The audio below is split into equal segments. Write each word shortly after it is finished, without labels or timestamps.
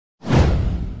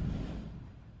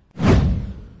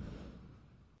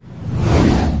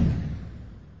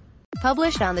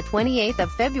Published on the 28th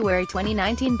of February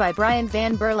 2019 by Bryan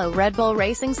van Berlo, Red Bull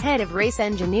Racing's head of race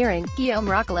engineering, Guillaume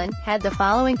Rocquelin, had the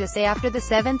following to say after the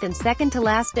seventh and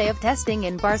second-to-last day of testing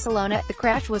in Barcelona: "The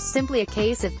crash was simply a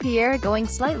case of Pierre going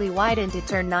slightly wide into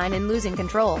turn 9 and losing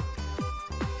control.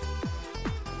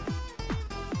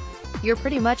 You're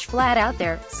pretty much flat out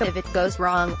there, so if it goes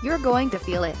wrong, you're going to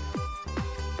feel it.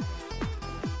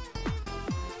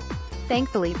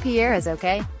 Thankfully Pierre is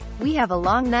okay. We have a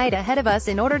long night ahead of us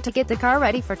in order to get the car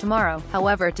ready for tomorrow.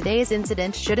 However, today's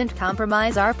incident shouldn't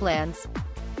compromise our plans.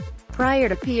 Prior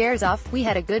to Pierre's off, we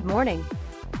had a good morning.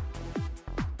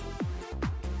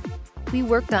 We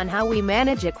worked on how we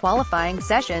manage a qualifying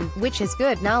session, which is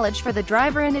good knowledge for the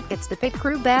driver and it gets the pit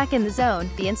crew back in the zone.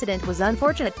 The incident was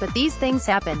unfortunate, but these things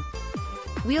happen.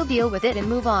 We'll deal with it and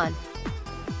move on."